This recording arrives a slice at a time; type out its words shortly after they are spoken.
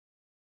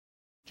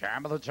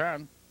Time of the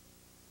turn.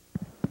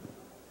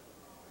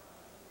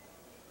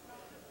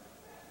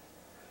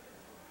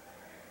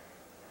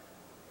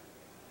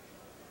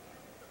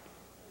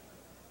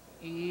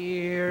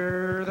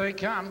 Here they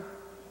come.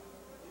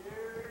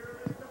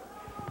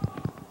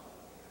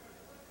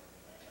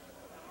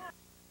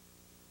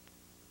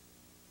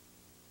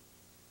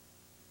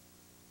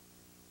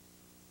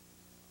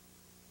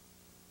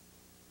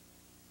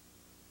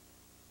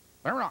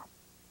 They're off.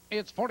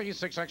 It's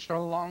 46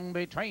 extra long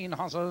between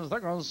horses. There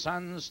goes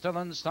Sun Still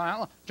in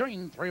Style.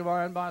 Joined 3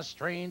 wide by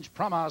Strange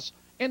Promise.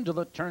 Into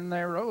the turn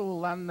they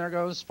roll, and there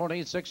goes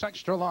 46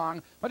 extra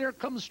long. But here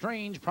comes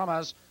Strange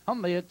Promise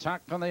on the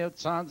attack on the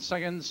outside.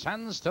 Second,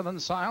 Sun Still in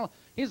Style.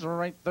 He's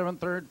right there in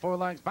third. 4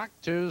 legs back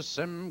to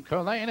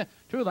Simcoe Lane.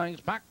 2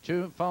 legs back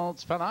to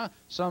False Fella.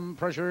 Some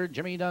pressure,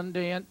 Jimmy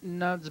Dundee and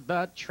Nuds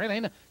but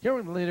trailing.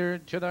 Your leader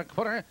to the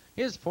quarter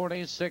is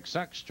 46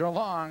 extra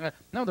long.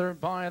 Now they're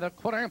by the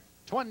quarter.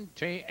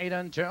 28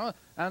 and 2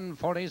 and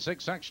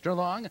 46 extra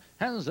long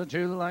has the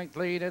 2 length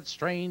lead. It's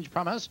Strange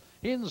Promise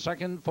in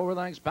second. 4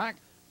 legs back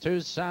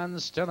to Sun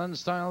Still in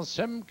Style.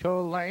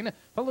 Simcoe Lane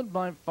followed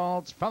by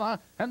False Fella,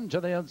 and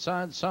to the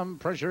outside Some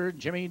Pressure,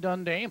 Jimmy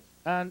Dundee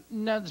and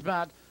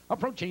Nedsbat.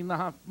 Approaching the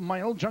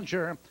half-mile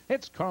juncture,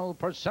 it's Carl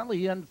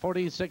Porcelli and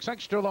 46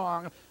 extra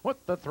long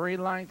with the 3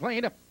 length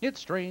lead. It's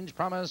Strange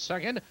Promise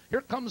second. Here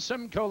comes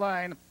Simcoe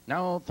Lane.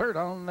 Now third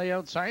on the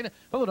outside.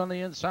 Followed on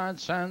the inside,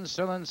 Sun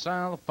Still in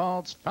Style,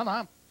 False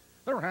Fella.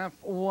 They're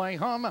halfway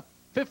home.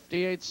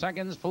 58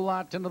 seconds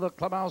flat into the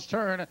clubhouse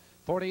turn.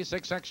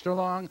 46 extra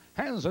long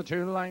has a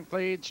 2 length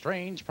lead.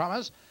 Strange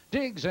Promise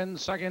digs in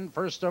second.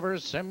 First over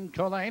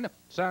Simcoe Lane.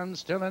 Sun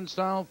Still in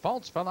Style,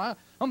 False Fella.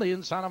 On the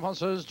inside of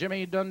horses,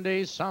 Jimmy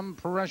Dundee, Some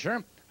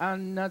Pressure,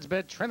 and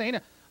Nesbitt trailing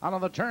out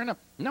of the turn.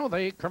 Now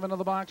they curve into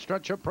the box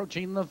stretch,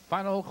 approaching the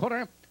final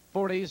quarter.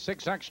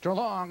 46 extra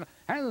long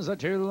has a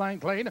 2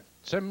 length lead.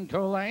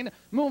 Simcoe Lane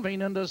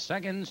moving into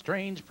second.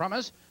 Strange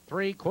Promise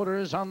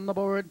 3/4 on the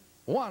board.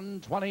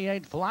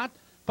 128 flat.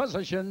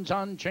 Positions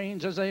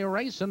unchanged as they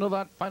race into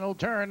that final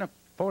turn.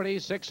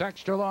 46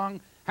 extra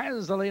long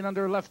has the lead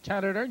under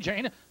left-handed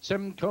urging.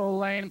 Simcoe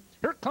Lane.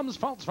 Here comes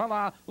False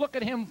Fella. Look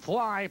at him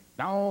fly.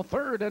 Now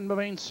third and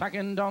moving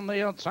second on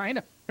the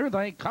outside. Here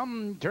they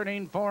come,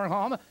 turning for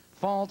home.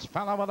 False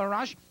Fella with a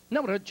rush.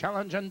 Now to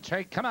challenge and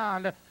take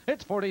command.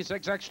 It's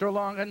 46 extra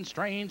long and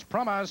Strange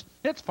Promise.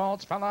 It's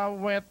False Fella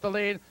with the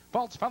lead.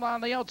 False Fella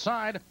on the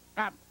outside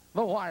at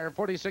the wire.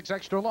 46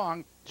 extra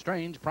long.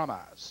 Strange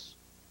Promise.